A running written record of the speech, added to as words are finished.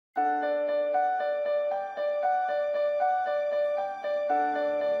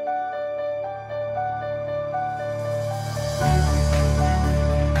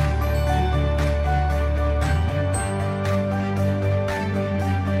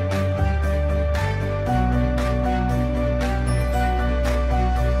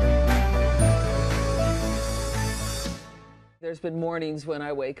been mornings when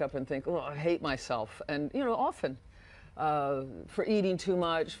I wake up and think, oh, I hate myself. And, you know, often for eating too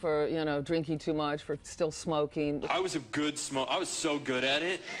much, for, you know, drinking too much, for still smoking. I was a good smoker. I was so good at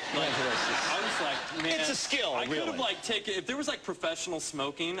it. Like, I was like, man. It's a skill, I really. could have, like, taken, if there was, like, professional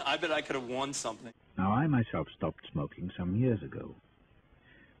smoking, I bet I could have won something. Now, I myself stopped smoking some years ago,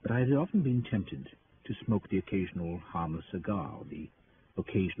 but I had often been tempted to smoke the occasional harmless cigar, the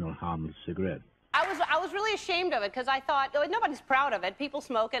occasional harmless cigarette. I was really ashamed of it because I thought, oh, nobody's proud of it. People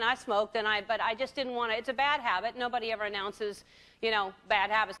smoke and I smoked, but I just didn't want to. It's a bad habit. Nobody ever announces, you know,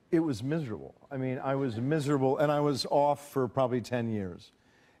 bad habits. It was miserable. I mean, I was miserable, and I was off for probably 10 years.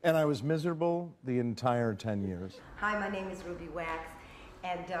 And I was miserable the entire 10 years. Hi, my name is Ruby Wax,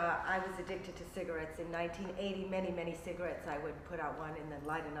 and I was addicted to cigarettes. In 1980, many cigarettes. I would put out one and then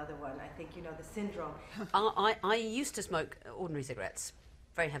light another one. I think you know the syndrome. I used to smoke ordinary cigarettes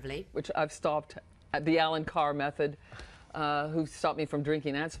very heavily. Which I've stopped at the Alan Carr method, who stopped me from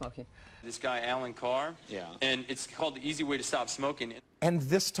drinking and smoking. This guy, Alan Carr, and it's called the Easy Way to Stop Smoking. And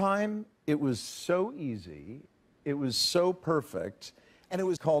this time, it was so easy, it was so perfect, and it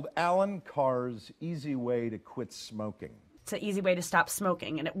was called Alan Carr's Easy Way to Quit Smoking. It's an easy way to stop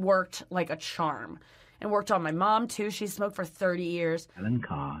smoking, and it worked like a charm. It worked on my mom, too. She smoked for 30 years. Alan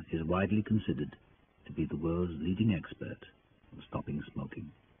Carr is widely considered to be the world's leading expert on stopping smoking.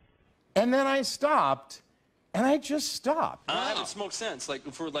 And then I stopped, and I just stopped. I haven't smoked since, like,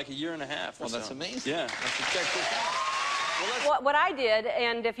 for like a year and a half or Well, so. that's amazing. Yeah. Let's check this out. What I did,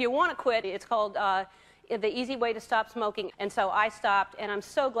 and if you want to quit, it's called the Easy Way to Stop Smoking. And so I stopped, and I'm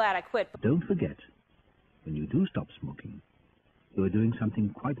so glad I quit. Don't forget, when you do stop smoking, you are doing something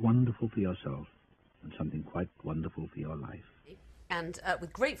quite wonderful for yourself and something quite wonderful for your life. And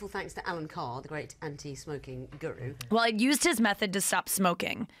with grateful thanks to Alan Carr, the great anti-smoking guru. Well, I used his method to stop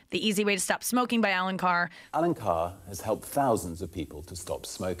smoking. The Easy Way to Stop Smoking by Alan Carr. Alan Carr has helped thousands of people to stop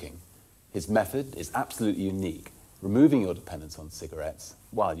smoking. His method is absolutely unique, removing your dependence on cigarettes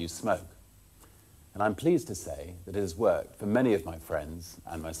while you smoke. And I'm pleased to say that it has worked for many of my friends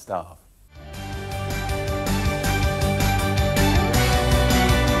and my staff.